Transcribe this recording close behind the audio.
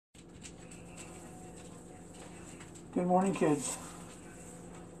Good morning, kids.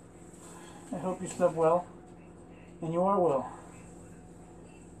 I hope you slept well, and you are well.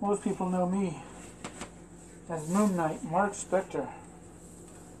 Most people know me as Moon Knight, Mark Spector.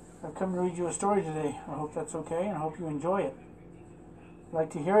 I've come to read you a story today. I hope that's okay, and I hope you enjoy it.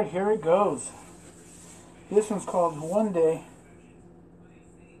 Like to hear it? Here it goes. This one's called One Day.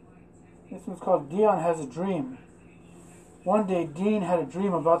 This one's called Dion Has a Dream. One day, Dean had a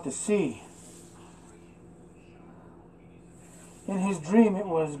dream about the sea. In his dream, it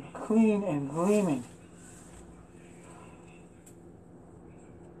was clean and gleaming.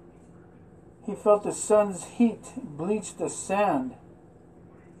 He felt the sun's heat bleach the sand.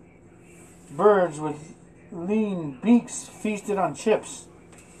 Birds with lean beaks feasted on chips.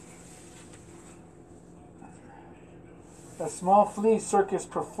 A small flea circus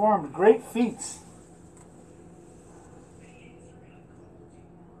performed great feats.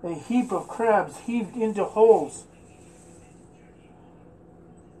 A heap of crabs heaved into holes.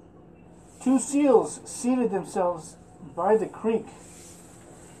 Two seals seated themselves by the creek.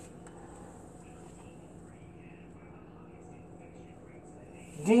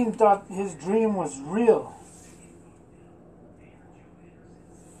 Dean thought his dream was real.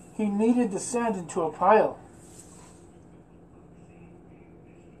 He kneaded the sand into a pile.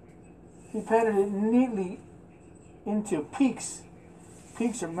 He patted it neatly into peaks.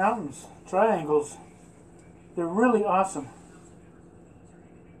 Peaks are mountains, triangles. They're really awesome.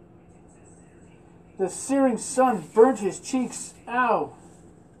 The searing sun burnt his cheeks. Ow,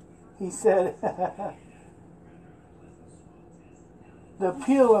 he said. The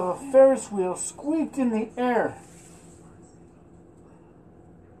peel of a Ferris wheel squeaked in the air.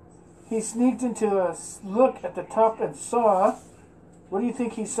 He sneaked into a look at the top and saw, what do you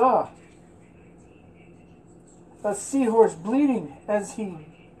think he saw? A seahorse bleeding as he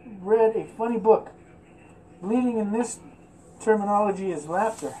read a funny book. Bleeding in this terminology is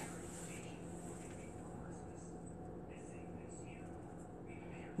laughter.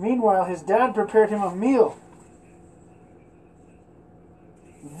 Meanwhile, his dad prepared him a meal.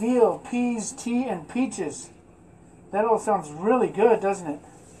 Veal, peas, tea, and peaches. That all sounds really good, doesn't it?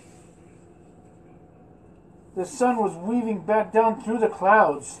 The sun was weaving back down through the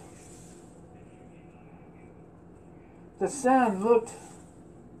clouds. The sand looked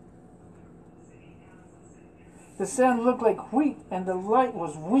like wheat, and the light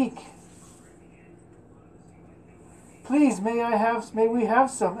was weak. Please, may we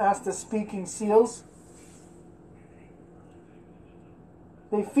have some? Asked the speaking seals.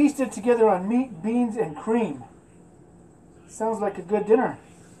 They feasted together on meat, beans, and cream. Sounds like a good dinner.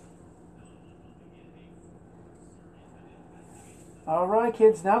 All right,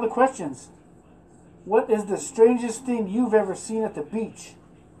 kids, now the questions. What is the strangest thing you've ever seen at the beach?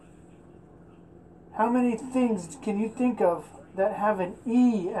 How many things can you think of that have an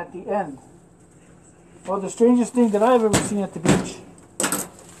E at the end? Well, the strangest thing that I've ever seen at the beach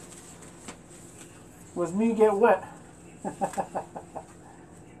was me get wet.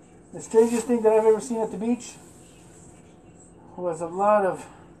 The strangest thing that I've ever seen at the beach was a lot of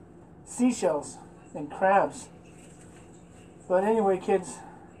seashells and crabs. But anyway, kids,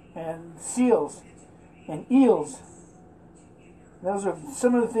 and seals and eels, those are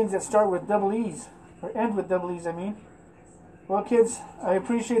some of the things that start with double E's, or end with double E's, I mean. Well, kids, I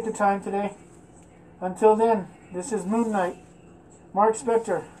appreciate the time today. Until then, this is Moon Knight, Mark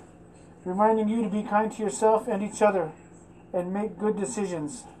Spector, reminding you to be kind to yourself and each other and make good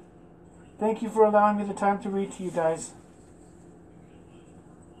decisions. Thank you for allowing me the time to read to you guys.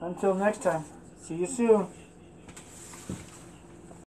 Until next time, see you soon.